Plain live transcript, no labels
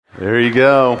There you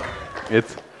go.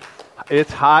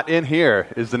 It's hot in here.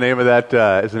 Is the name of that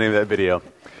video.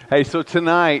 Hey, so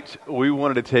tonight we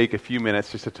wanted to take a few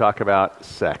minutes just to talk about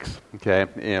sex. Okay,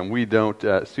 and we don't.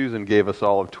 Susan gave us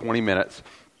all of 20 minutes,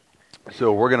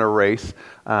 so we're going to race.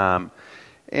 And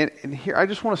here, I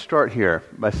just want to start here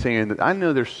by saying that I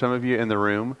know there's some of you in the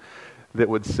room that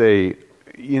would say,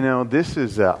 you know, this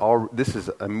is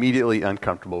immediately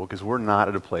uncomfortable because we're not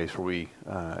at a place where we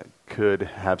could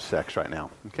have sex right now.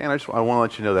 Okay, and I want to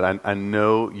let you know that I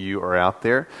know you are out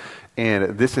there,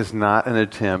 and this is not an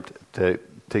attempt to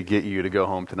get you to go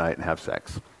home tonight and have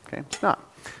sex. Okay, it's not.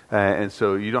 And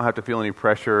so you don't have to feel any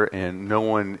pressure, and no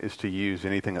one is to use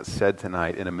anything that's said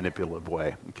tonight in a manipulative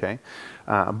way. Okay,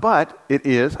 but it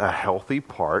is a healthy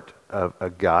part of a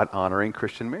God-honoring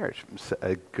Christian marriage.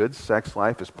 A good sex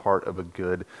life is part of a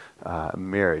good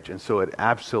marriage. And so it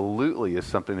absolutely is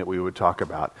something that we would talk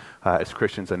about as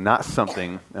Christians and not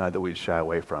something that we'd shy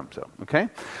away from. So, okay?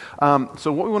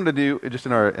 So what we wanted to do just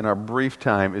in our brief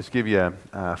time is give you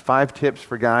 5 tips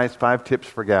for guys, 5 tips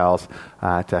for gals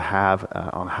to have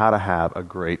on how to have a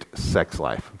great sex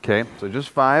life. Okay? So just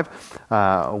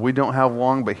 5. We don't have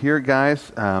long, but here,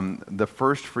 guys, the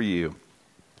first for you.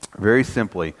 Very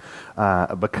simply,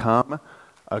 become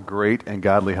a great and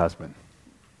godly husband.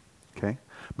 Okay?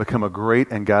 Become a great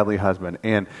and godly husband.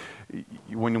 And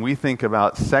when we think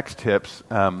about sex tips,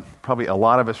 probably a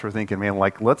lot of us are thinking, man,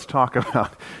 like, let's talk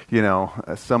about, you know,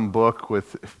 some book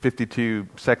with 52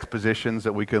 sex positions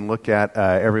that we can look at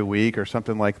every week or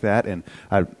something like that. And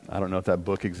I don't know if that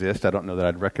book exists. I don't know that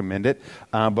I'd recommend it.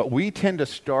 But we tend to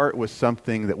start with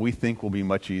something that we think will be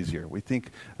much easier. We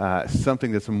think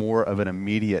something that's more of an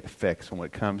immediate fix when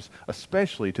it comes,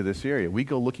 especially to this area. We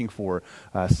go looking for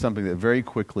something that very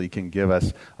quickly can give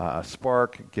us a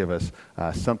spark, give us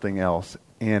something else.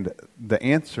 And the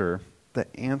answer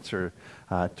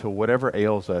to whatever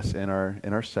ails us in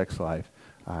our sex life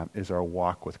is our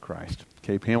walk with Christ.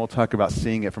 Okay, Pam will talk about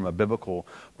seeing it from a biblical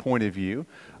point of view,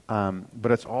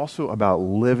 but it's also about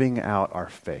living out our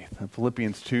faith. In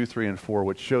Philippians 2, 3, and 4,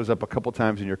 which shows up a couple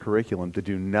times in your curriculum, to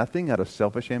do nothing out of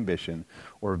selfish ambition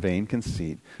or vain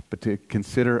conceit, but to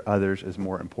consider others as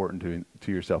more important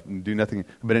to yourself. And do nothing,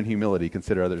 but in humility,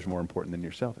 consider others more important than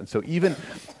yourself. And so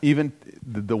even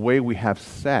the way we have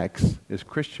sex as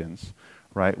Christians,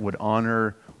 right, would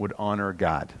honor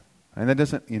God. And that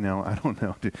doesn't, you know, I don't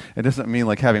know, it doesn't mean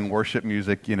like having worship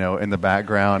music, you know, in the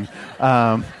background.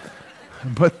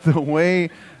 But the way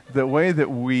that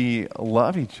we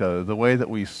love each other, the way that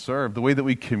we serve, the way that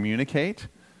we communicate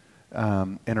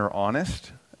and are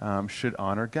honest should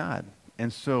honor God.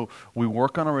 And so we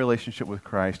work on our relationship with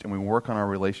Christ, and we work on our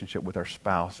relationship with our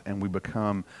spouse, and we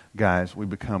become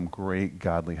great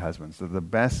godly husbands. So the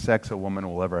best sex a woman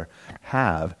will ever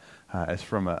have is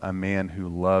from a man who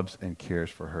loves and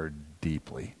cares for her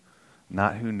deeply.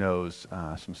 Not who knows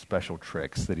some special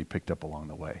tricks that he picked up along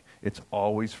the way. It's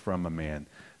always from a man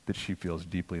that she feels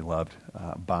deeply loved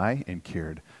by and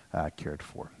cared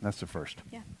for. That's the first.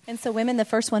 Yeah. And so women, the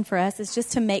first one for us is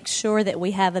just to make sure that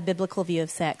we have a biblical view of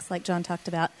sex, like John talked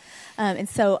about. And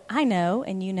so I know,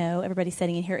 and you know, everybody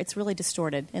sitting in here, it's really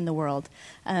distorted in the world.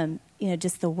 You know,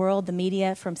 just the world, the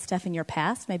media, from stuff in your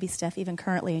past, maybe stuff even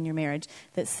currently in your marriage,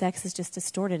 that sex is just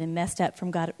distorted and messed up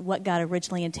from what God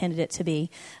originally intended it to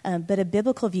be. But a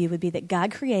biblical view would be that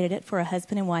God created it for a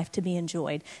husband and wife to be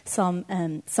enjoyed. Song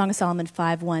of Solomon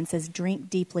 5:1 says, "Drink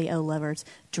deeply, O lovers,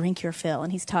 drink your fill."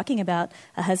 And he's talking about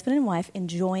a husband and wife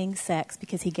enjoying sex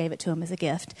because he gave it to them as a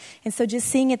gift. And so just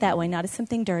seeing it that way, not as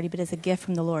something dirty, but as a gift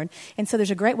from the Lord. And so there's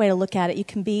a great way to look at it. You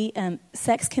can be,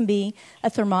 sex can be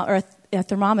a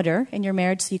thermometer in your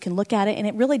marriage, so you can look at it, and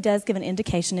it really does give an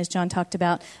indication, as John talked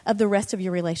about, of the rest of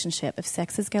your relationship. If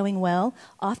sex is going well,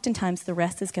 oftentimes the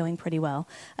rest is going pretty well.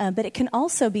 But it can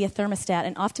also be a thermostat,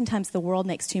 and oftentimes the world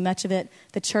makes too much of it.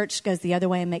 The church goes the other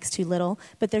way and makes too little.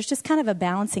 But there's just kind of a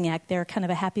balancing act there, kind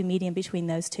of a happy medium between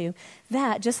those two.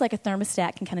 That, just like a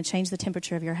thermostat can kind of change the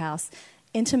temperature of your house,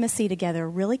 intimacy together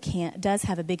really does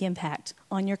have a big impact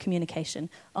on your communication,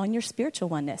 on your spiritual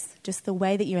oneness. Just the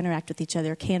way that you interact with each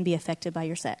other can be affected by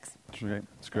your sex.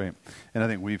 It's great. And I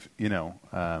think we've, you know,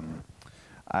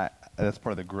 that's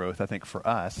part of the growth. I think for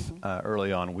us,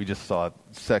 early on, we just saw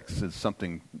sex as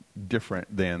something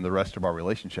different than the rest of our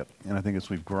relationship. And I think as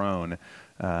we've grown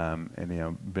and, you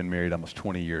know, been married almost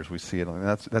 20 years, we see it. And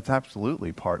that's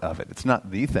absolutely part of it. It's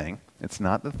not the thing. It's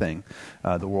not the thing.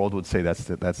 The world would say that's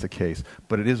the case.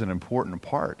 But it is an important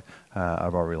part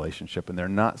of our relationship, and they're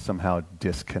not somehow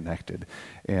disconnected.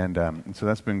 And so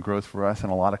that's been growth for us,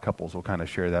 and a lot of couples will kind of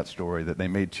share that story, that they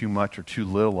made too much or too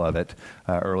little of it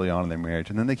early on in their marriage,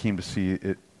 and then they came to see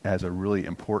it as a really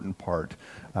important part,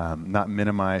 not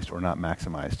minimized or not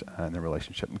maximized in the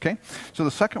relationship. Okay? So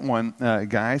the second one,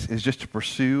 guys, is just to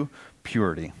pursue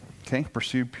purity. Okay?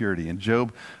 Pursue purity. In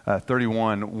Job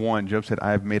 31:1, Job said,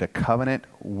 I have made a covenant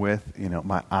with,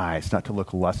 my eyes, not to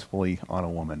look lustfully on a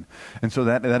woman. And so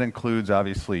that includes,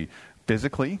 obviously,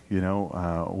 physically,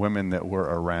 women that we're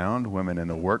around, women in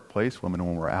the workplace, women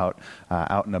when we're out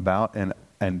and about,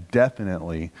 and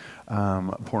definitely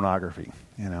pornography.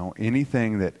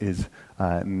 Anything that is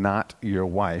not your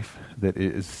wife that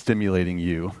is stimulating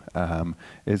you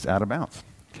is out of bounds.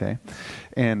 Okay,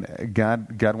 and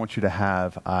God wants you to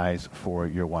have eyes for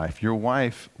your wife. Your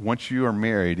wife, once you are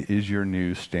married, is your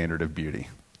new standard of beauty.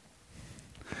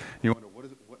 You wonder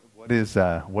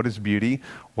what is beauty?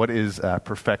 What is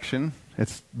perfection?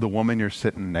 It's the woman you're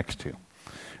sitting next to.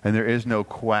 And there is no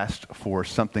quest for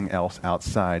something else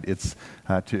outside. It's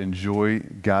to enjoy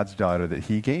God's daughter that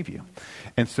he gave you.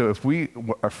 And so if we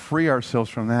free ourselves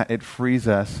from that, it frees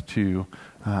us to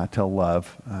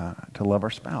love our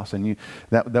spouse. And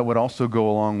that would also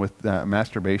go along with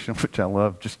masturbation, which I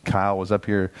love. Just Kyle was up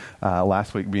here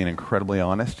last week being incredibly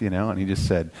honest, and he just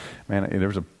said, man, there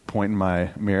was a point in my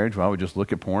marriage where I would just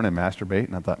look at porn and masturbate,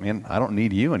 and I thought, man, I don't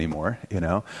need you anymore.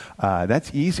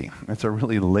 That's easy. That's a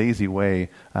really lazy way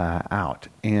out.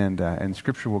 And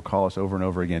Scripture will call us over and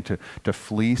over again to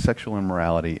flee sexual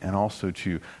immorality and also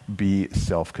to be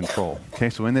self-control. Okay,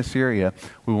 so in this area,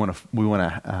 we want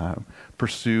to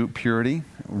pursue purity,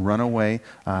 run away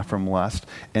from lust,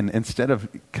 and instead of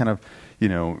kind of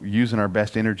using our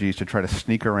best energies to try to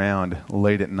sneak around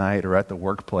late at night or at the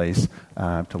workplace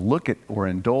to look at or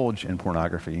indulge in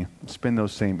pornography, spend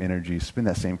those same energies, spend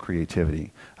that same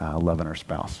creativity loving our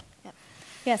spouse.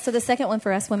 Yeah, so the second one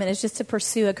for us women is just to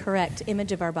pursue a correct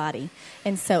image of our body.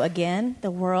 And so again, the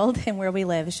world and where we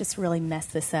live has just really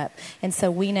messed this up. And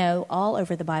so we know all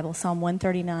over the Bible, Psalm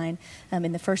 139,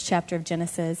 in the first chapter of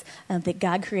Genesis, that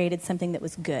God created something that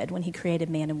was good when he created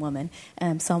man and woman.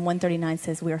 Psalm 139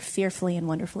 says we are fearfully and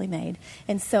wonderfully made.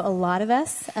 And so a lot of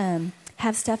us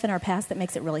have stuff in our past that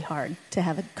makes it really hard to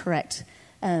have a correct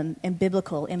and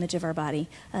biblical image of our body.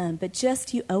 But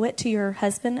just you owe it to your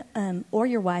husband or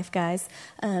your wife, guys,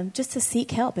 just to seek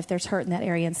help if there's hurt in that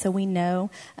area. And so we know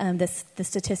the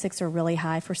statistics are really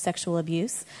high for sexual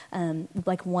abuse.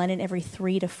 Like 1 in every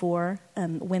 3 to 4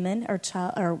 women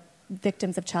are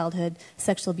victims of childhood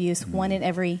sexual abuse, 1 in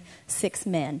every 6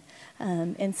 men.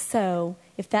 And so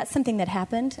if that's something that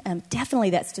happened,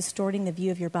 definitely that's distorting the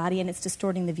view of your body, and it's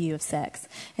distorting the view of sex.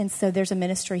 And so there's a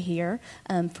ministry here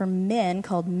for men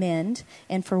called Mend,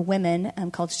 and for women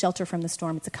called Shelter from the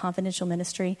Storm. It's a confidential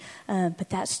ministry, but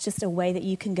that's just a way that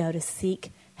you can go to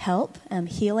seek help,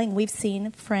 healing. We've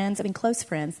seen close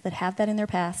friends that have that in their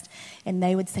past, and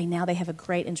they would say now they have a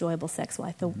great, enjoyable sex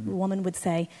life. The woman would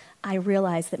say, I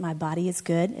realize that my body is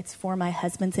good. It's for my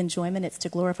husband's enjoyment. It's to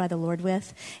glorify the Lord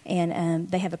with, and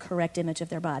they have a correct image of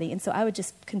their body. And so I would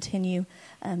just continue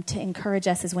to encourage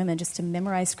us as women just to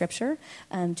memorize Scripture,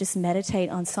 just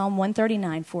meditate on Psalm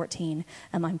 139:14.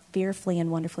 I'm fearfully and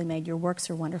wonderfully made. Your works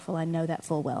are wonderful. I know that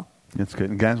full well. That's good.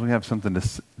 And guys, we have something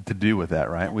to do with that,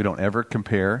 right? We don't ever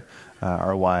compare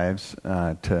our wives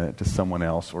to someone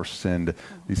else or send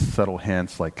these subtle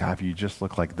hints like, God, if you just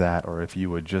look like that, or if you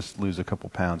would just lose a couple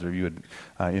pounds, or if you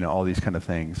would, all these kind of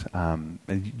things.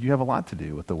 And you have a lot to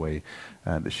do with the way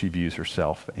that she views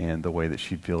herself and the way that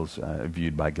she feels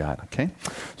viewed by God, okay?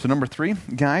 So number 3,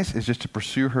 guys, is just to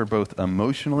pursue her both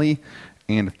emotionally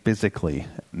and physically,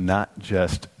 not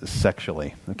just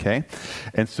sexually, okay?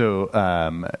 And so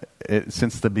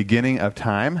since the beginning of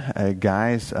time,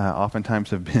 guys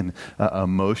oftentimes have been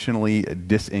emotionally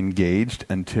disengaged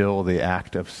until the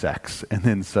act of sex. And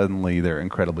then suddenly they're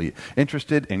incredibly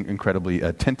interested and incredibly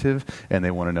attentive, and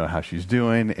they want to know how she's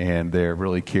doing, and they're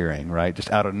really caring, right?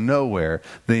 Just out of nowhere,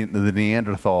 the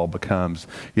Neanderthal becomes,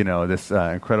 this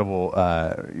incredible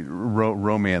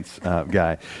romance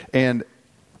guy. And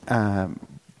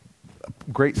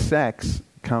great sex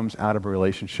comes out of a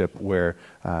relationship where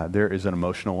there is an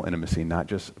emotional intimacy, not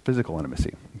just physical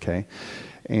intimacy, okay?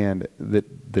 And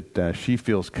that she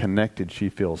feels connected, she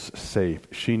feels safe,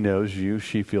 she knows you,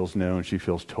 she feels known, she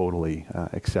feels totally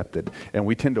accepted. And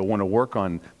we tend to want to work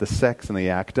on the sex and the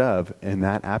act of, and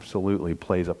that absolutely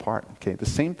plays a part, okay? The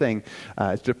same thing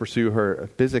is to pursue her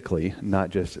physically,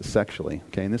 not just sexually,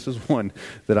 okay? And this is one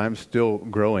that I'm still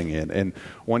growing in. And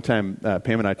one time,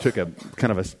 Pam and I took a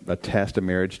kind of a test, a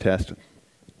marriage test,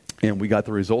 and we got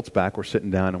the results back. We're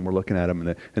sitting down and we're looking at them.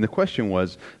 And the question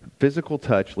was, physical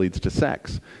touch leads to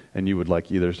sex. And you would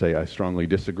either say, I strongly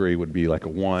disagree, would be like a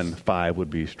 1, 5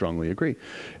 would be strongly agree.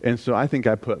 And so I think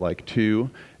I put 2,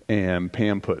 and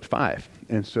Pam put 5.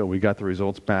 And so we got the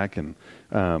results back, and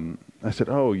I said,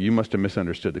 "Oh, you must have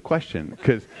misunderstood the question,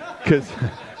 because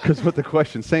what the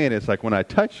question's saying is like, when I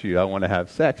touch you, I want to have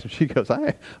sex." And she goes,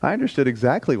 "I understood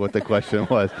exactly what the question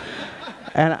was."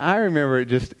 And I remember it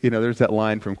just, there's that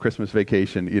line from Christmas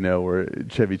Vacation, where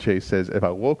Chevy Chase says, "If I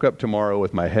woke up tomorrow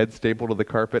with my head stapled to the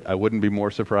carpet, I wouldn't be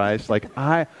more surprised." Like,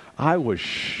 I was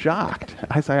shocked.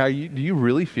 I said, "Do you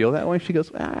really feel that way?" She goes,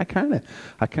 I kind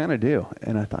of do."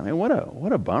 And I thought, man, what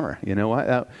a bummer. You know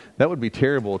what? That would be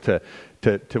terrible to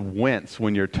wince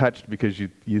when you're touched, because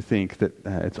you think that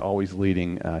it's always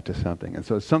leading to something. And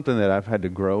so it's something that I've had to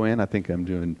grow in. I think I'm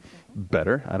doing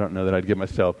better. I don't know that I'd give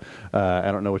myself,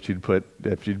 I don't know what you'd put,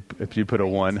 if you'd put a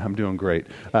 1, I'm doing great.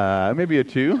 Maybe a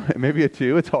 2,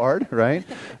 it's hard, right?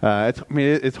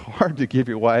 It's hard to give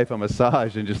your wife a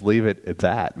massage and just leave it at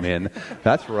that, man.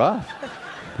 That's rough.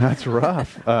 That's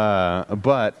rough,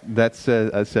 but that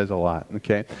says a lot.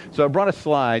 Okay, so I brought a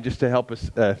slide just to help us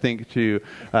think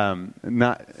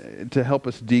not to help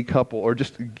us decouple, or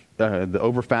just the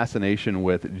over fascination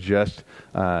with just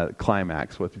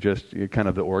climax, with just kind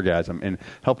of the orgasm, and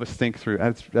help us think through.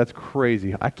 That's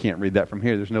crazy. I can't read that from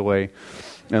here. There's no way,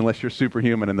 unless you're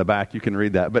superhuman in the back, you can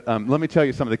read that. But let me tell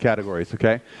you some of the categories.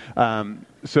 Okay.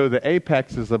 So the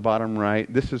apex is the bottom right.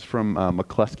 This is from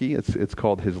McCluskey. It's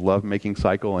called his love-making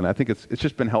cycle, and I think it's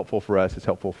just been helpful for us. It's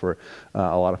helpful for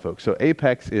a lot of folks. So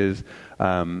apex is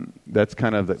that's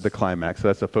kind of the climax. So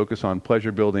that's a focus on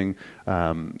pleasure building,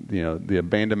 the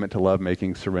abandonment to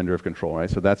love-making, surrender of control. Right.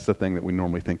 So that's the thing that we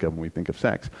normally think of when we think of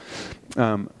sex.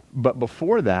 But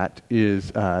before that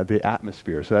is the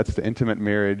atmosphere. So that's the intimate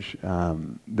marriage.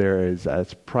 There is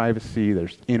privacy,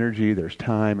 there's energy, there's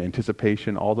time,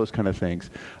 anticipation, all those kind of things,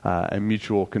 and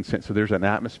mutual consent. So there's an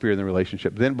atmosphere in the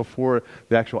relationship. Then before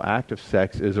the actual act of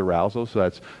sex is arousal. So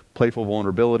that's playful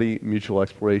vulnerability, mutual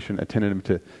exploration, attentive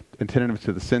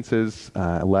to the senses,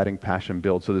 letting passion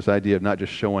build. So this idea of not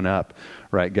just showing up,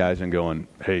 right, guys, and going,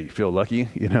 "Hey, feel lucky,"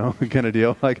 kind of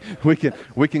deal. Like we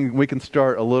can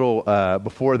start a little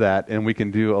before that, and we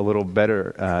can do a little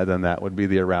better than that. Would be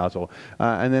the arousal,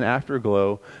 and then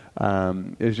afterglow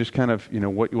is just kind of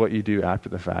what you do after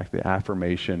the fact, the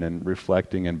affirmation and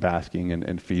reflecting and basking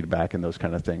and feedback and those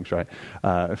kind of things, right?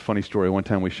 A funny story. One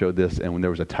time we showed this, and when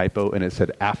there was a typo, and it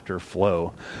said "after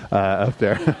flow" up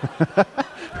there.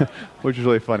 Which is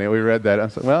really funny. We read that. I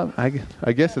was like, well,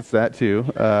 I guess it's that too.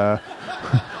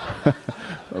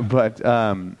 But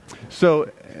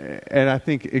and I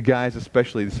think, guys,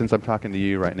 especially since I'm talking to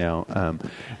you right now,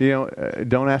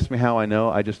 don't ask me how I know.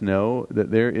 I just know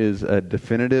that there is a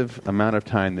definitive amount of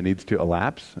time that needs to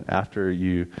elapse after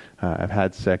you have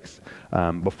had sex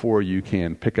before you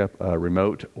can pick up a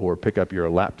remote or pick up your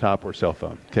laptop or cell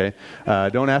phone. Okay,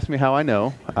 don't ask me how I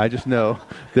know. I just know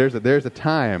there's a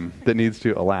time that needs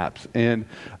to elapse, and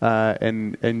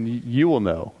you will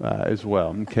know as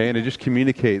well. Okay, and it just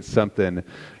communicates something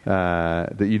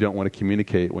that you don't want to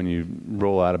communicate when you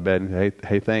roll out of bed and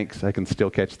hey, thanks, I can still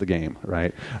catch the game,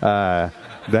 right?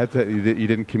 That you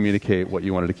didn't communicate what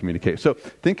you wanted to communicate. So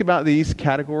think about these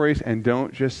categories, and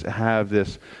don't just have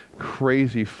this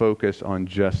crazy focus on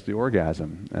just the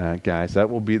orgasm, guys. That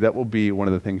will be one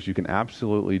of the things you can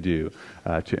absolutely do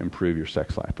to improve your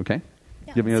sex life. Okay?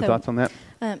 Yeah. Do you have any other thoughts on that?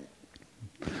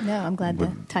 No, I'm glad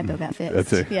the typo got fixed.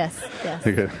 That's it. Yes.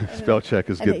 Spell check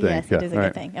is a good thing. Yes, it is a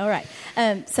good thing. All right.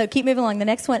 So keep moving along. The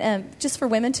next one, just for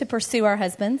women to pursue our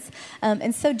husbands.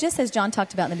 And so just as John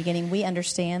talked about in the beginning, we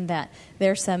understand that there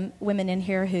are some women in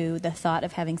here who the thought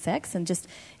of having sex and just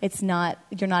you're not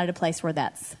at a place where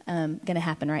that's going to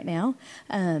happen right now.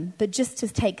 But just to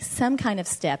take some kind of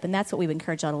step, and that's what we would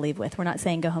encourage y'all to leave with. We're not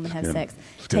saying go home and have sex.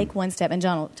 Take one step, and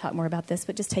John will talk more about this,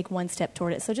 but just take one step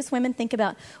toward it. So just women, think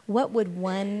about what would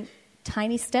one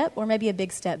tiny step or maybe a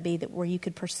big step be where you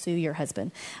could pursue your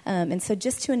husband. And so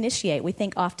just to initiate, we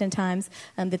think oftentimes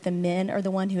that the men are the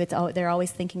one who they're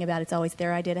always thinking about. It's always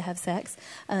their idea to have sex,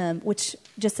 which,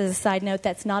 just as a side note,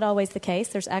 that's not always the case.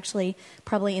 There's actually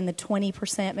probably in the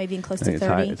 20%, maybe in close to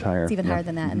 30. It's higher. It's even higher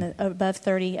than that. And above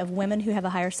 30 of women who have a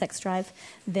higher sex drive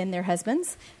than their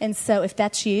husbands. And so if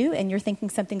that's you and you're thinking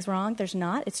something's wrong, there's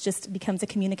not. It just becomes a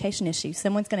communication issue.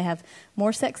 Someone's going to have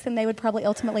more sex than they would probably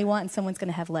ultimately want, and someone's going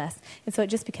to have less. And so it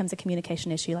just becomes a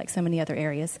communication issue like so many other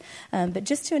areas. But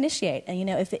just to initiate, and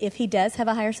if he does have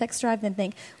a higher sex drive, then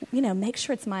think, make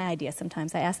sure it's my idea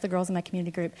sometimes. I ask the girls in my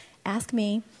community group, ask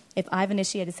me if I've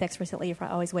initiated sex recently, if I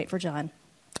always wait for John.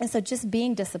 And so just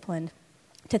being disciplined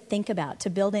to think about, to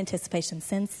build anticipation,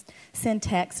 send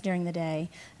texts during the day,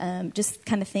 just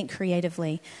kind of think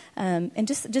creatively. And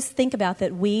just think about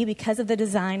that we, because of the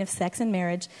design of sex and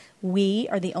marriage, we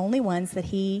are the only ones that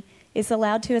he is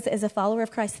allowed to, as a follower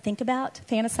of Christ, think about,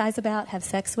 fantasize about, have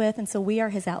sex with, and so we are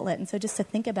his outlet. And so just to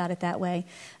think about it that way,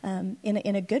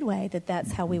 in a good way,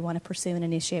 that's how we want to pursue and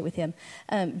initiate with him.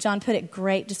 John put it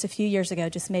great just a few years ago,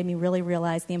 just made me really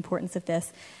realize the importance of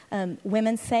this.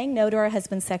 Women saying no to our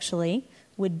husbands sexually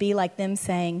would be like them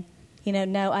saying,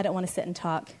 no, I don't want to sit and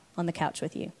talk on the couch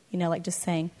with you. Like just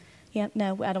saying, yeah,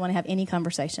 no, I don't want to have any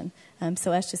conversation.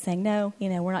 So us just saying, no,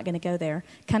 we're not going to go there,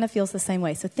 kind of feels the same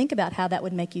way. So think about how that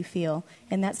would make you feel,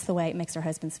 and that's the way it makes our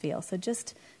husbands feel. So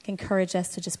just encourage us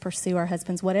to just pursue our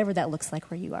husbands, whatever that looks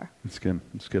like where you are. That's good.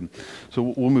 That's good.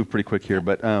 So we'll move pretty quick here,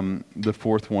 but the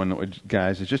fourth one,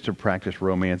 guys, is just to practice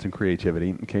romance and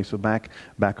creativity. Okay, so back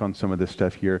on some of this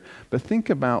stuff here, but think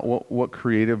about what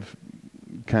creative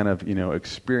kind of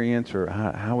experience, or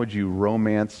how would you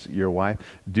romance your wife?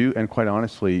 And quite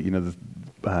honestly,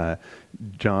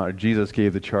 Jesus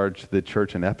gave the charge to the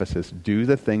church in Ephesus: do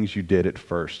the things you did at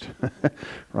first.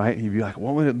 Right? You'd be like,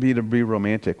 what would it be to be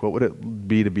romantic? What would it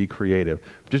be to be creative?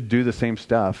 Just do the same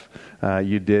stuff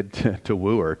you did to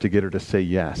woo her, to get her to say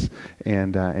yes,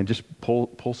 and just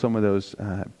pull some of those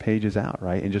pages out,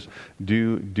 right? And just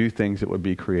do things that would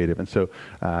be creative. And so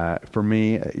for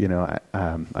me,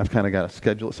 I've kind of got a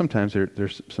schedule. Sometimes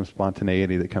there's some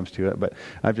spontaneity that comes to it, but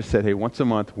I've just said, hey, once a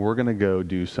month we're going to go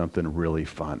do something really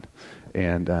fun.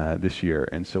 And this year,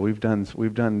 and so we've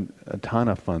done a ton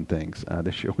of fun things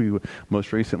this year.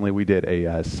 Most recently we did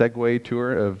a Segway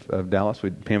tour of Dallas.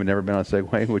 Pam had never been on a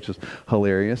Segway, which was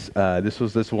hilarious. This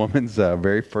was this woman's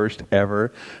very first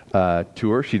ever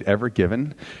tour she'd ever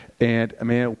given. And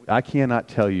I cannot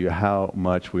tell you how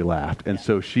much we laughed. And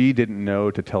so she didn't know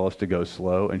to tell us to go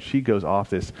slow, and she goes off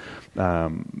this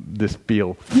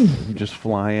field, just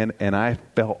flying, and I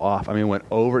fell off. Went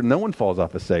over. No one falls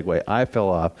off a Segway. I fell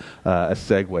off a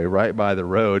Segway right by the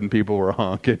road, and people were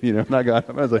honking. And I got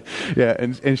up. I was like, yeah.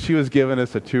 And she was giving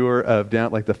us a tour of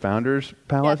down like the Founders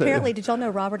Palace. Yeah, apparently, did y'all know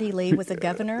Robert E. Lee was a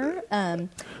governor and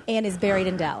is buried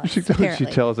in Dallas? She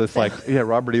tells us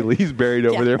Robert E. Lee's buried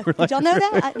over there. We're did y'all know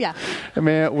that? Yeah.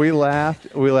 Man, we laughed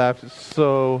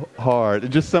so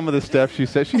hard. Just some of the stuff she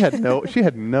said, she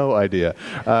had no idea.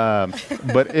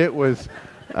 But it was,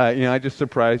 I just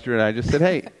surprised her, and I just said,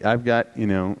 hey, I've got,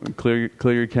 clear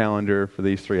your calendar for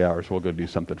these 3 hours. We'll go do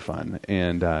something fun.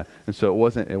 And so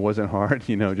it wasn't hard,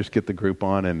 just get the group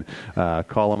on and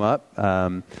call them up.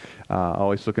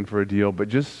 Always looking for a deal, but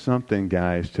just something,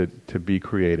 guys, to be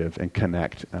creative and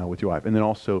connect with your wife, and then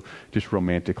also just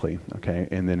romantically, okay,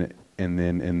 and then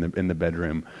in the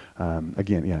bedroom,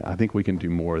 again, yeah, I think we can do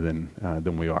more than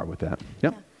we are with that.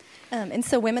 Yep. Yeah. And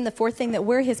so women, the fourth thing, that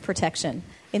we're his protection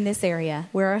in this area.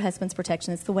 We're our husband's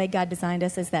protection. It's the way God designed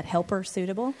us as that helper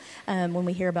suitable when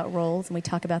we hear about roles, and we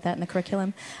talk about that in the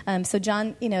curriculum. So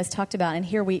John, has talked about, and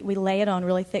here we lay it on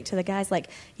really thick to the guys, like,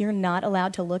 you're not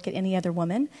allowed to look at any other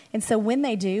woman. And so when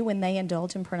they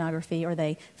indulge in pornography or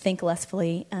they think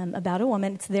lustfully about a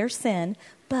woman, it's their sin.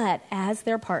 But as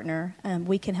their partner,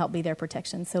 we can help be their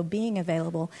protection. So being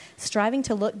available, striving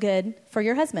to look good for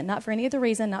your husband, not for any other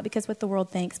reason, not because what the world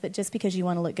thinks, but just because you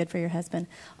want to look good for your husband.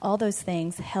 All those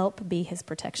things help be his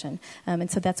protection.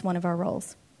 And so that's one of our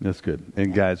roles. That's good.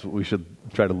 And guys, we should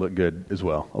try to look good as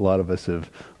well. A lot of us have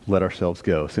let ourselves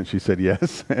go since she said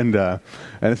yes. And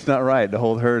it's not right to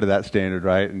hold her to that standard,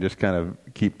 right? And just kind of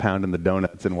keep pounding the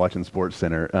donuts and watching Sports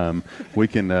Center. We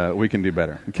can do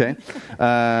better, okay?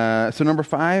 So number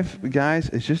 5, guys,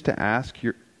 is just to ask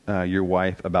your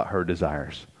wife about her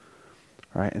desires,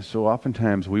 right? And so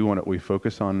oftentimes we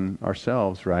focus on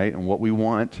ourselves, right, and what we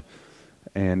want.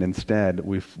 And instead,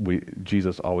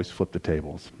 Jesus always flipped the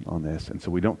tables on this. And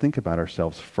so we don't think about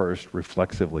ourselves first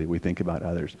reflexively. We think about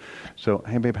others. So,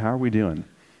 hey, babe, how are we doing?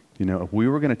 If we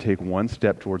were going to take one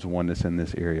step towards oneness in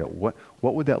this area, what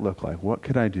would that look like? What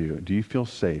could I do? Do you feel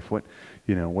safe?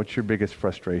 What's your biggest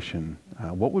frustration?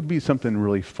 What would be something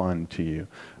really fun to you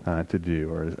to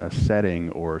do, or a setting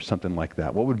or something like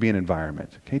that? What would be an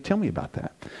environment? Okay, tell me about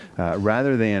that.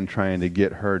 Rather than trying to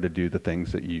get her to do the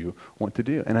things that you want to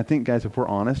do. And I think, guys, if we're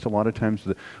honest, a lot of times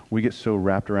we get so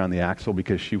wrapped around the axle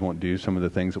because she won't do some of the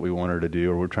things that we want her to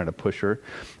do, or we're trying to push her.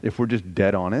 If we're just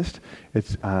dead honest,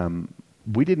 it's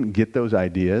we didn't get those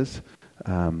ideas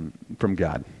from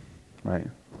God, right?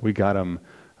 We got them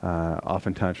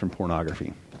oftentimes from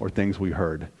pornography or things we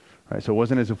heard, right? So it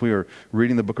wasn't as if we were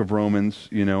reading the book of Romans,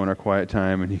 in our quiet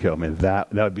time, and you go, man,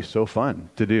 that would be so fun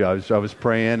to do. I was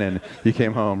praying, and you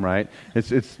came home, right?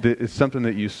 It's something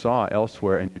that you saw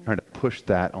elsewhere, and you're trying to push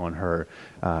that on her,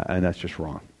 and that's just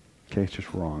wrong. Okay, it's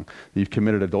just wrong. You've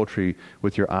committed adultery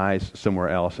with your eyes somewhere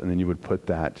else, and then you would put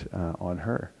that on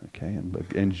her. Okay, and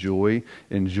but enjoy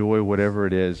whatever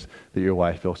it is that your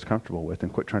wife feels comfortable with,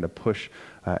 and quit trying to push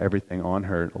everything on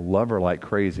her. Love her like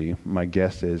crazy. My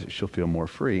guess is she'll feel more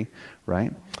free,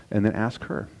 right? And then ask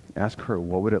her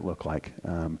what would it look like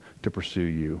to pursue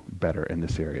you better in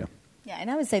this area. Yeah,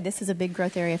 and I would say this is a big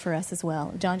growth area for us as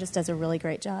well. John just does a really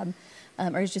great job,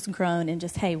 or has just grown and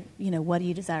just, hey, what do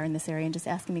you desire in this area? And just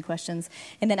asking me questions.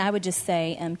 And then I would just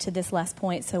say to this last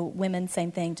point, so women,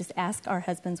 same thing, just ask our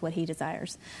husbands what he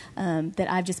desires. That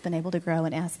I've just been able to grow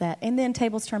and ask that. And then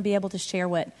tables turn, be able to share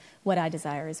what I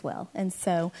desire as well. And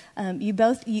so you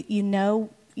both,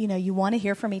 you want to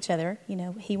hear from each other.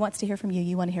 He wants to hear from you.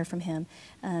 You want to hear from him.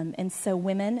 And so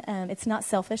women, it's not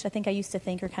selfish. I think I used to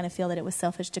think or kind of feel that it was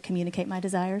selfish to communicate my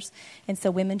desires. And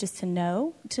so women just to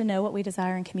know what we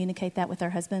desire and communicate that with our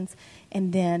husbands,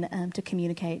 and then to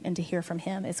communicate and to hear from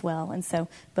him as well. And so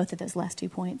both of those last 2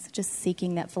 points, just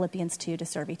seeking that Philippians 2 to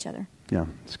serve each other. Yeah,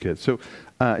 it's good. So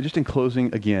just in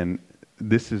closing, again,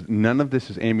 none of this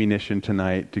is ammunition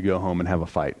tonight to go home and have a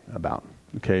fight about,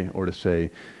 okay, or to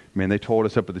say, man, they told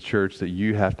us up at the church that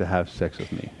you have to have sex with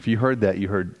me. If you heard that, you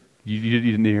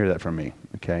didn't hear that from me,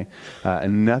 okay?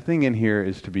 And nothing in here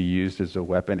is to be used as a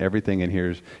weapon. Everything in here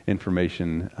is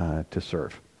information to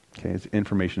serve, okay? It's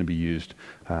information to be used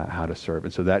how to serve.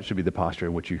 And so that should be the posture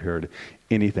in which you heard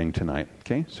anything tonight,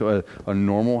 okay? So a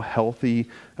normal, healthy,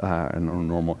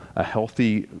 couple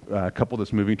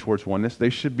that's moving towards oneness, they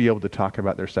should be able to talk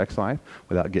about their sex life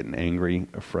without getting angry,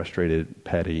 frustrated,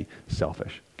 petty,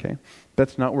 selfish, okay?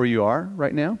 That's not where you are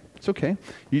right now. It's okay.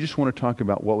 You just want to talk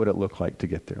about what would it look like to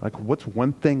get there. Like, what's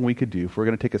one thing we could do if we're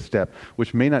going to take a step,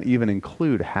 which may not even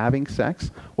include having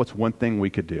sex? What's one thing we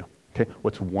could do? Okay,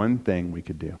 what's one thing we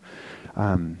could do?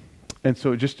 And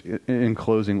so just in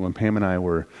closing, when Pam and I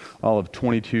were all of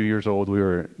 22 years old, we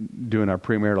were doing our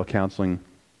premarital counseling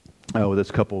with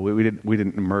this couple. We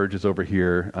didn't emerge as over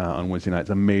here on Wednesday nights.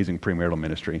 Amazing premarital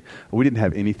ministry. We didn't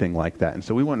have anything like that. And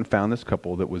so we went and found this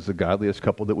couple that was the godliest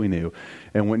couple that we knew,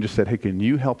 and went and just said, hey, can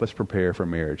you help us prepare for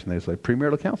marriage? And they said,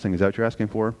 premarital counseling, is that what you're asking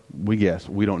for? Yes,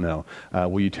 we don't know.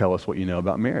 Will you tell us what you know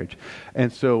about marriage?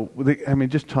 And so,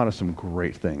 just taught us some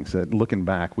great things that looking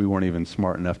back, we weren't even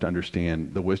smart enough to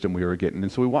understand the wisdom we were getting.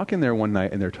 And so we walk in there one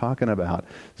night and they're talking about,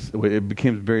 it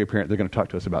became very apparent they're going to talk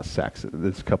to us about sex,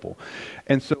 this couple.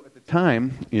 And so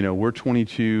time, we're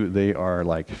 22, they are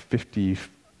like 50,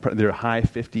 they're high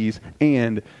 50s,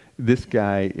 and this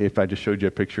guy, if I just showed you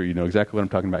a picture, you know exactly what I'm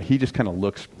talking about. He just kind of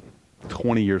looks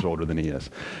 20 years older than he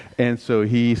is. And so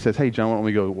he says, hey, John, why don't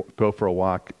we go for a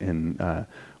walk, and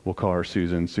we'll call her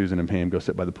Susan. Susan and Pam go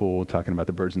sit by the pool talking about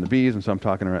the birds and the bees. And so I'm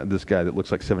talking about this guy that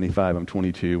looks like 75. I'm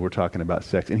 22. We're talking about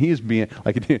sex. And he is being,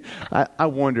 like, I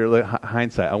wonder, like,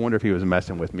 hindsight, I wonder if he was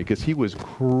messing with me, because he was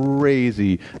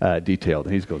crazy detailed.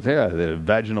 And he goes, yeah, the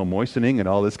vaginal moistening and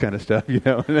all this kind of stuff, And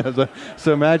I was like,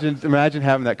 so imagine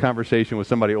having that conversation with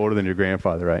somebody older than your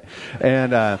grandfather, right?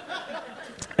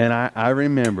 And I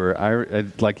remember,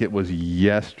 like it was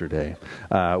yesterday,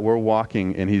 we're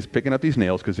walking, and he's picking up these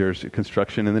nails because there's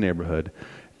construction in the neighborhood.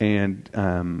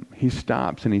 And he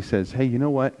stops and he says, hey, you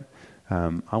know what?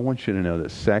 I want you to know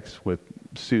that sex with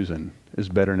Susan is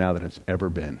better now than it's ever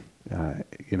been,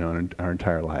 in our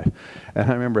entire life.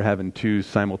 And I remember having two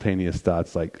simultaneous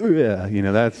thoughts like, yeah,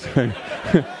 that's...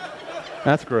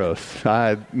 that's gross.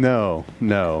 No.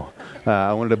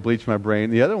 I wanted to bleach my brain.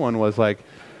 The other one was like,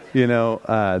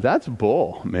 that's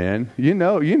bull, man. You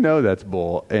know that's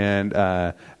bull. And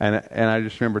I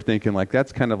just remember thinking, like,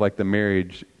 that's kind of like the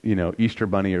marriage, Easter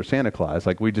Bunny or Santa Claus.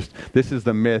 Like, this is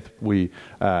the myth we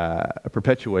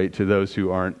perpetuate to those who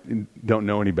don't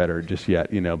know any better just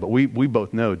yet, But we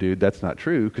both know, dude, that's not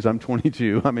true, because I'm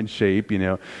 22, I'm in shape,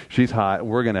 she's hot,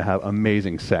 we're going to have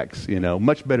amazing sex,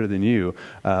 much better than you,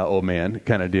 old man,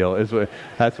 kind of deal.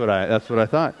 That's what I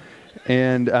thought.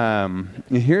 And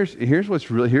here's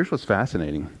what's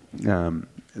fascinating.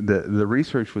 The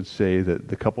research would say that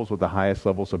the couples with the highest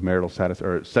levels of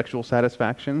sexual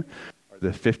satisfaction are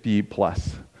the 50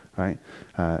 plus, right?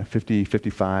 50,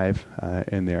 55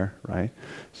 in there, right?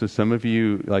 So some of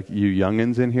you, like you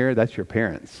youngins in here, that's your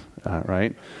parents,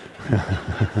 right?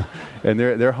 And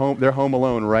they're home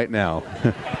alone right now.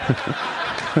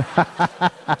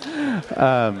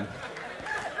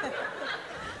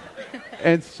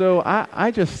 And so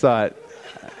I just thought,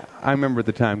 I remember at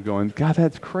the time going, God,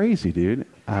 that's crazy, dude.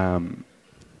 And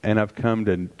I've come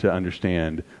to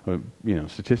understand,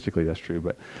 statistically that's true,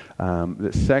 but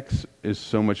that sex is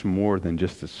so much more than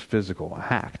just this physical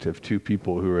act of two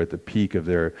people who are at the peak of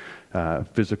their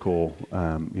physical,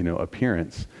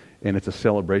 appearance. And it's a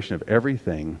celebration of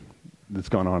everything that's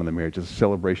gone on in the marriage. It's a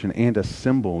celebration and a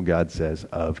symbol, God says,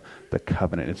 of the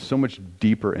covenant. It's so much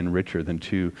deeper and richer than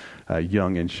two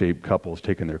young and shaped couples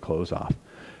taking their clothes off.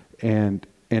 And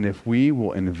if we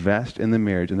will invest in the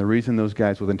marriage, and the reason those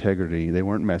guys with integrity, they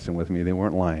weren't messing with me, they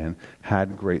weren't lying,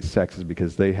 had great sex is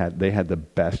because they had the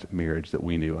best marriage that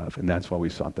we knew of, and that's why we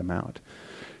sought them out.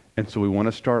 And so we want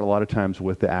to start a lot of times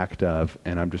with the act of,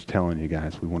 and I'm just telling you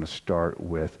guys, we want to start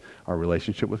with our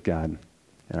relationship with God,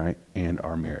 all right, and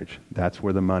our marriage. That's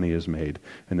where the money is made.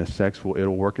 And the sex,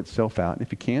 it'll work itself out. And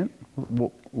if you can't,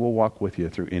 we'll walk with you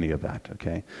through any of that,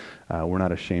 okay? We're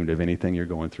not ashamed of anything you're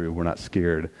going through. We're not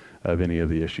scared of any of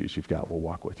the issues you've got. We'll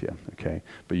walk with you, okay?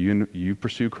 But you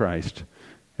pursue Christ,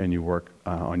 and you work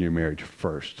on your marriage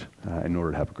first in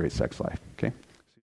order to have a great sex life, okay?